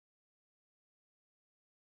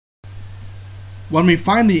When we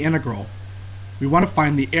find the integral, we want to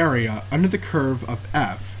find the area under the curve of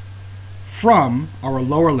f from our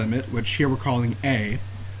lower limit, which here we're calling a,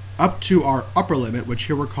 up to our upper limit, which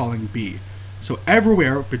here we're calling b. So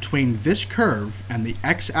everywhere between this curve and the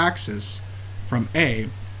x-axis from a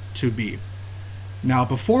to b. Now,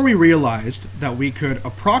 before we realized that we could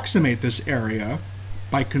approximate this area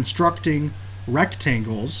by constructing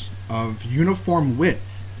rectangles of uniform width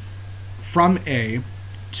from a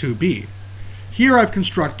to b. Here I've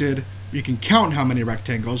constructed, you can count how many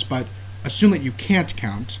rectangles, but assume that you can't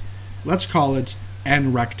count. Let's call it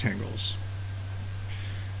n rectangles.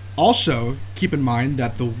 Also, keep in mind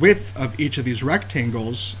that the width of each of these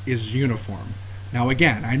rectangles is uniform. Now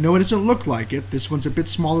again, I know it doesn't look like it. This one's a bit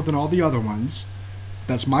smaller than all the other ones.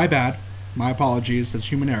 That's my bad. My apologies. That's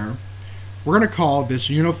human error. We're going to call this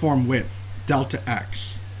uniform width delta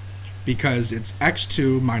x, because it's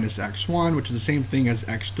x2 minus x1, which is the same thing as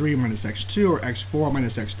x3 minus x2 or x4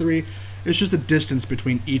 minus x3. It's just the distance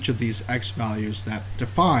between each of these x values that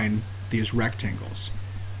define these rectangles.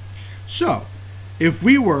 So, if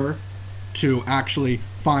we were to actually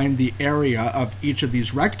find the area of each of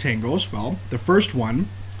these rectangles, well, the first one,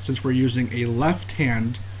 since we're using a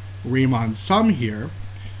left-hand Riemann sum here,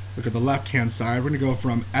 look at the left-hand side, we're going to go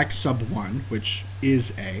from x sub 1, which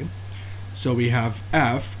is a. So we have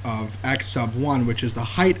f of x sub 1, which is the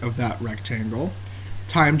height of that rectangle,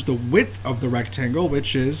 times the width of the rectangle,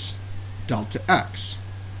 which is delta x.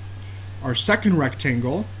 Our second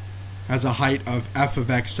rectangle has a height of f of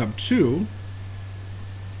x sub 2,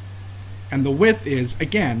 and the width is,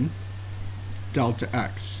 again, delta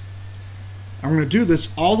x. I'm going to do this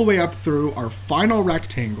all the way up through our final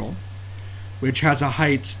rectangle, which has a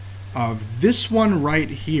height of this one right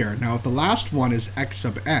here. Now, if the last one is x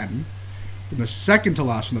sub n, then the second to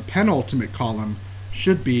last one, the penultimate column,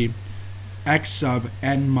 should be x sub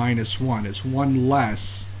n minus 1. It's one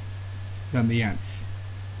less than the nth.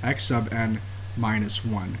 X sub n minus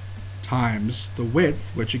 1 times the width,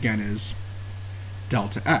 which again is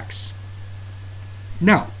delta x.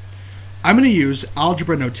 Now, I'm going to use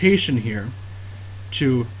algebra notation here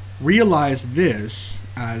to realize this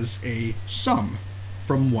as a sum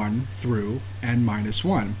from 1 through n minus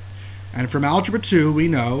 1. And from algebra 2, we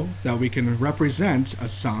know that we can represent a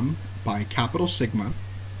sum by capital sigma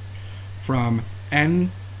from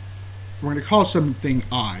n, we're going to call something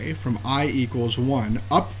I, from I equals 1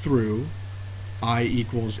 up through I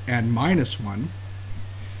equals n minus 1.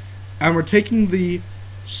 And we're taking the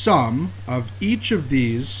sum of each of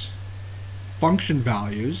these function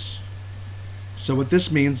values. So what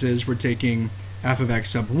this means is we're taking f of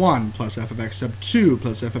x sub 1 plus f of x sub 2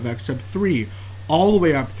 plus f of x sub 3 all the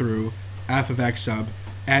way up through f of x sub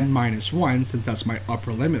n minus 1, since that's my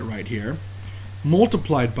upper limit right here,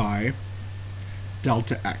 multiplied by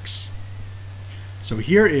delta x. So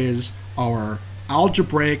here is our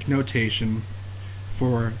algebraic notation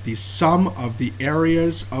for the sum of the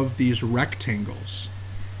areas of these rectangles,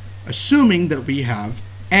 assuming that we have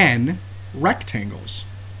n rectangles.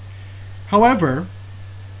 However,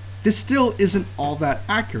 this still isn't all that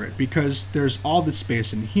accurate, because there's all this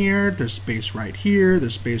space in here, there's space right here,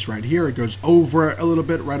 there's space right here, it goes over a little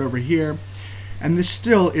bit right over here, and this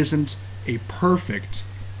still isn't a perfect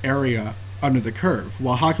area under the curve.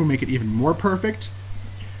 Well, how can we make it even more perfect?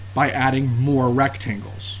 By adding more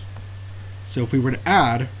rectangles. So if we were to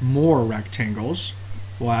add more rectangles,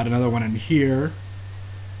 we'll add another one in here,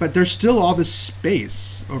 but there's still all this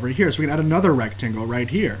space over here, so we can add another rectangle right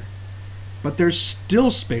here. But there's still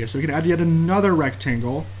space, so we can add yet another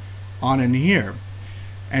rectangle on in here.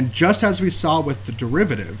 And just as we saw with the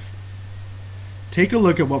derivative, take a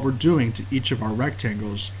look at what we're doing to each of our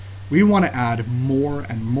rectangles. We want to add more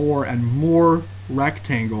and more and more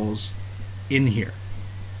rectangles in here.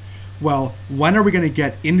 Well, when are we going to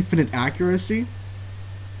get infinite accuracy?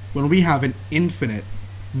 When we have an infinite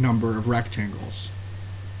number of rectangles.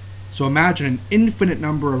 So imagine an infinite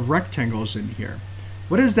number of rectangles in here.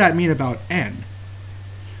 What does that mean about n?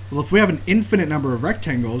 Well, if we have an infinite number of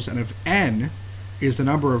rectangles, and if n is the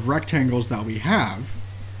number of rectangles that we have,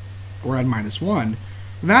 or n minus 1,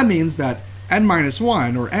 that means that n minus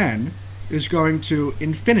 1, or n, is going to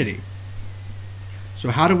infinity. So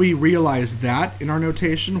how do we realize that in our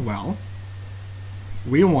notation? Well,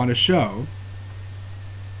 we want to show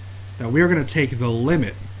that we are going to take the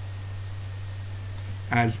limit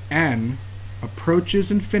as n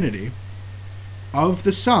approaches infinity of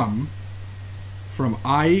the sum from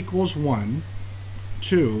I equals 1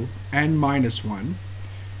 to n minus 1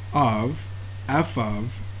 of f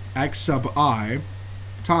of x sub I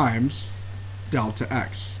times delta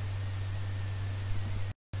x.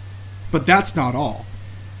 But that's not all.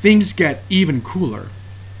 things get even cooler.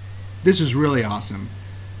 This is really awesome.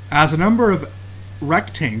 As a number of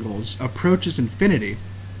rectangles approaches infinity,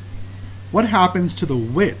 what happens to the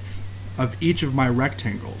width of each of my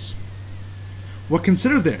rectangles? Well,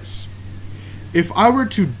 consider this. If I were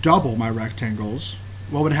to double my rectangles,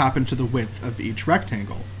 what would happen to the width of each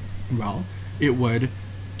rectangle? Well, it would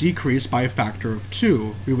decrease by a factor of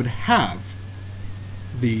 2. We would halve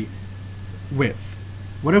the width.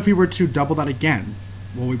 What if we were to double that again?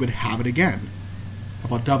 Well, we would halve it again. How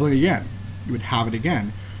about doubling it again? You would halve it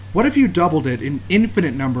again. What if you doubled it an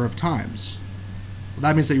infinite number of times? Well,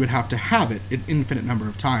 that means that you would have to halve it an infinite number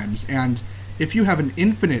of times. And if you have an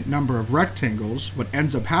infinite number of rectangles, what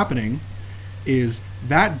ends up happening is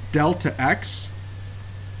that delta x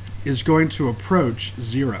is going to approach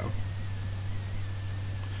 0.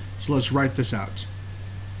 So let's write this out.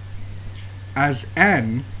 As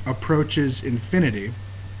n approaches infinity,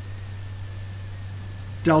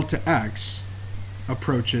 delta x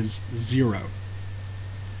approaches 0.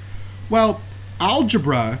 Well,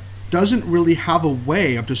 algebra doesn't really have a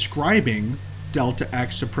way of describing delta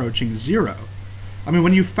x approaching 0. I mean,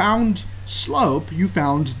 when you found slope, you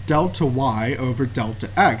found delta y over delta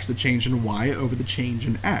x, the change in y over the change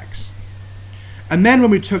in x. And then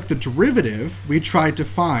when we took the derivative, we tried to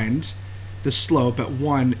find the slope at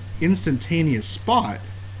one instantaneous spot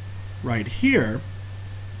right here.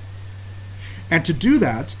 And to do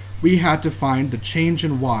that, we had to find the change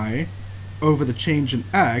in y over the change in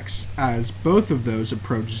x as both of those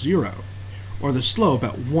approach 0, or the slope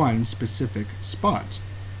at one specific spot.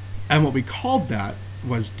 And what we called that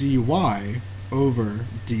was dy over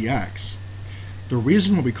dx. The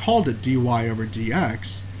reason why we called it dy over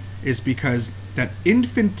dx is because that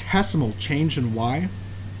infinitesimal change in y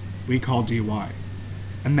we call dy,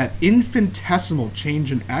 and that infinitesimal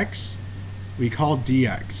change in x we call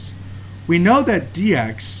dx. We know that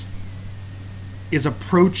dx is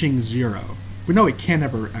approaching 0. We know it can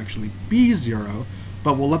never actually be 0,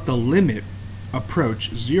 but we'll let the limit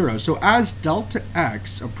approach 0. So as delta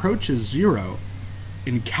x approaches 0,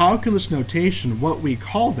 in calculus notation, what we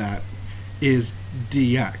call that is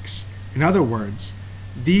dx. In other words,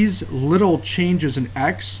 these little changes in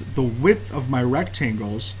x, the width of my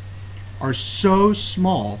rectangles, are so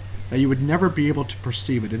small that you would never be able to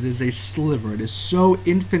perceive it. It is a sliver. It is so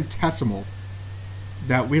infinitesimal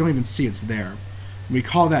that we don't even see it's there. We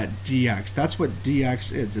call that dx. That's what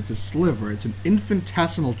dx is. It's a sliver. It's an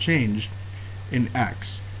infinitesimal change in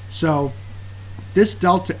x. So this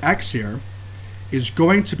delta x here is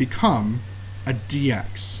going to become a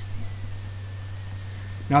dx.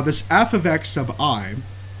 Now this f of x sub I,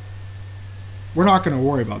 we're not going to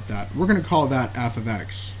worry about that. We're going to call that f of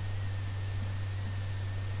x.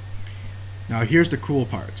 Now here's the cool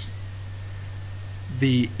part.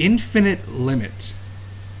 The infinite limit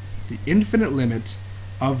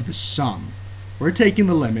of the sum. We're taking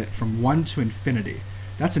the limit from 1 to infinity.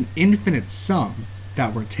 That's an infinite sum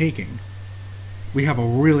that we're taking. We have a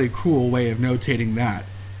really cool way of notating that,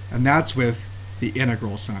 and that's with the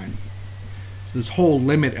integral sign. So this whole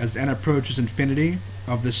limit as n approaches infinity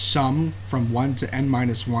of the sum from 1 to n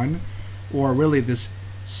minus 1, or really this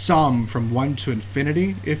sum from 1 to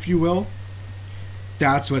infinity, if you will,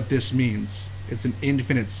 that's what this means. It's an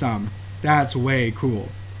infinite sum. That's way cool.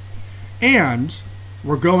 And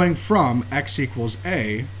we're going from x equals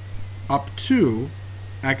a up to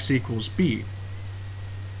x equals b.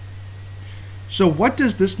 So what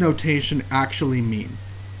does this notation actually mean?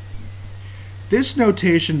 This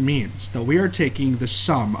notation means that we are taking the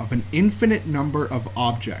sum of an infinite number of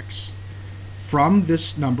objects from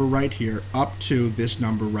this number right here up to this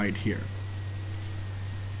number right here.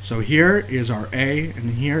 So here is our A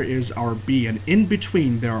and here is our B, and in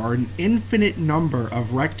between there are an infinite number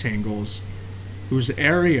of rectangles whose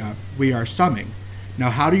area we are summing. Now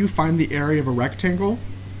how do you find the area of a rectangle?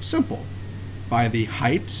 Simple. By the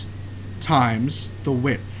height times the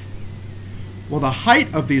width. Well, the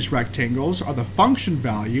height of these rectangles are the function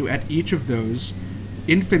value at each of those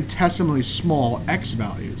infinitesimally small x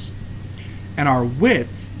values. And our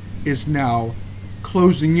width is now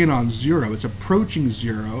closing in on 0. It's approaching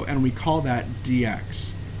 0, and we call that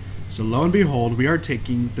dx. So lo and behold, we are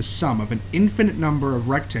taking the sum of an infinite number of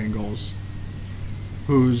rectangles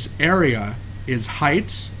whose area is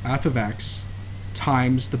height, f of x,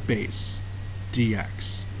 times the base,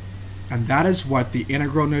 dx. And that is what the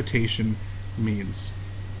integral notation means.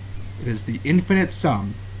 It is the infinite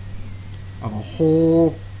sum of a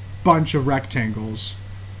whole bunch of rectangles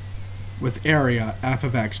with area f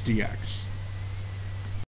of x dx.